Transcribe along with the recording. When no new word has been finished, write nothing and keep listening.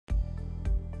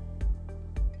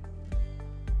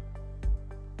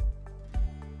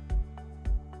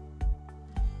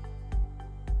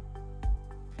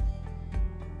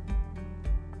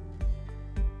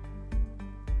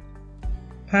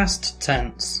Past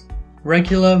tense.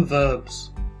 Regular verbs.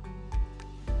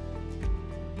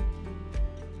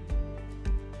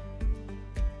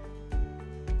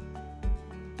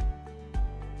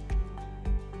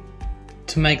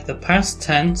 To make the past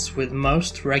tense with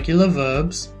most regular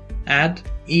verbs, add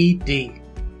ed.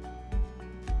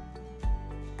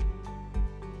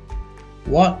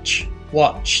 Watch,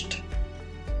 watched.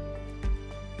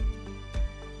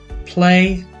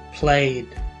 Play, played.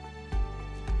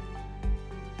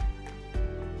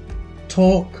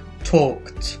 Talk,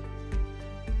 talked.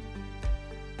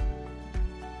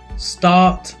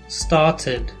 Start,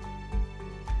 started.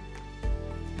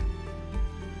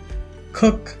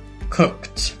 Cook,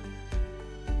 cooked.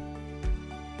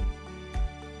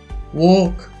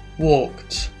 Walk,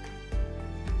 walked.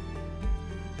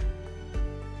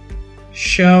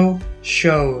 Show,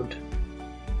 showed.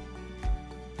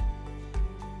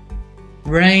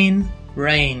 Rain,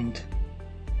 rained.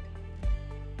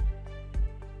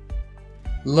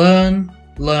 Learn,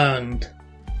 learned.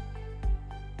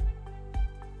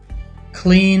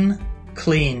 Clean,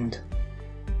 cleaned.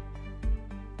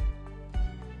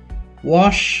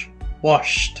 Wash,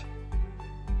 washed.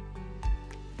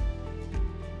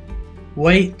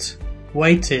 Wait,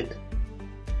 waited.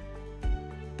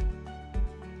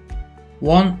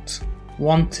 Want,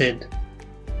 wanted.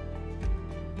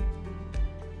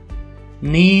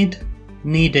 Need,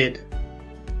 needed.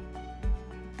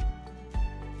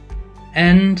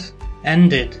 End,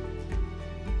 ended.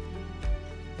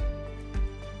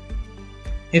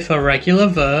 If a regular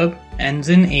verb ends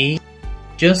in E,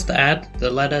 just add the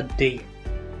letter D.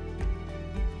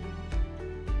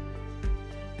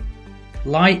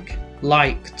 Like,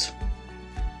 liked.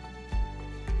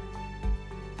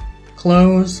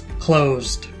 Close,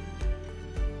 closed.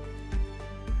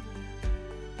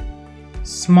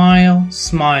 Smile,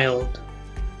 smiled.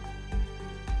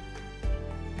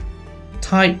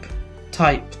 Type,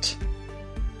 typed.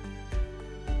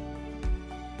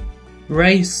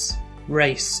 Race,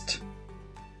 raced.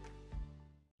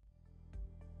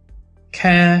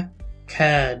 Care,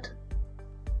 cared.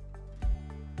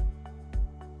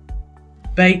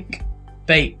 Bake,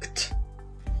 baked.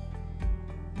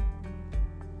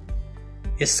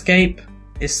 Escape,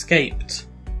 escaped.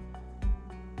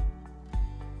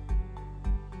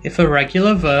 If a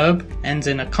regular verb ends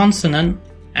in a consonant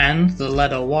and the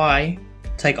letter Y,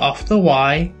 take off the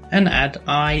Y and add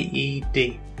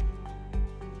IED.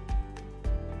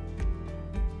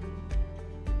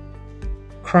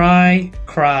 Cry,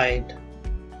 cried.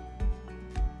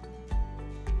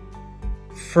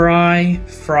 Fry,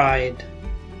 fried.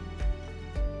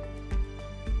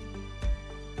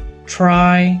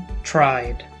 Try,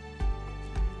 tried.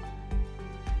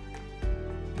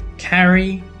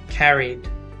 Carry, carried.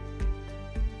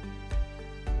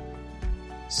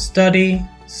 Study,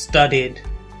 studied.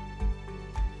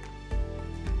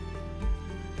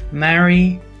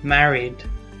 Marry, married.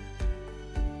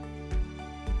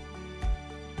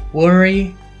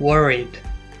 Worry, worried.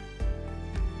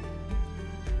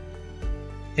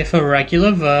 If a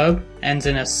regular verb ends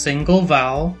in a single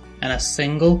vowel and a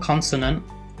single consonant,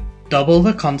 double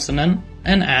the consonant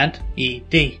and add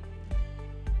ed.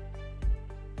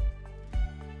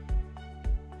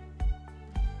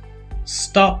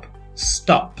 Stop,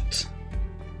 stopped.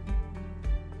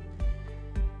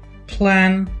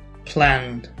 Plan,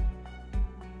 planned.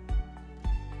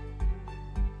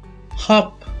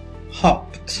 Hop,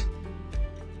 hopped.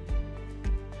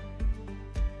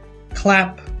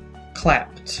 Clap,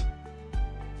 clapped.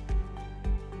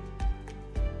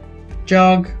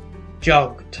 Jog,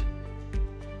 jogged.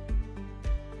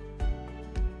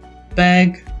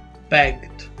 Beg,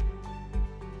 begged.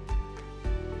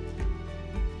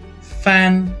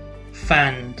 Fan,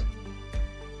 fanned.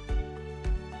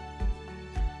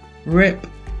 Rip,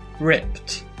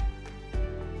 ripped.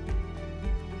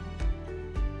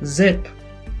 Zip,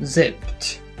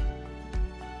 zipped.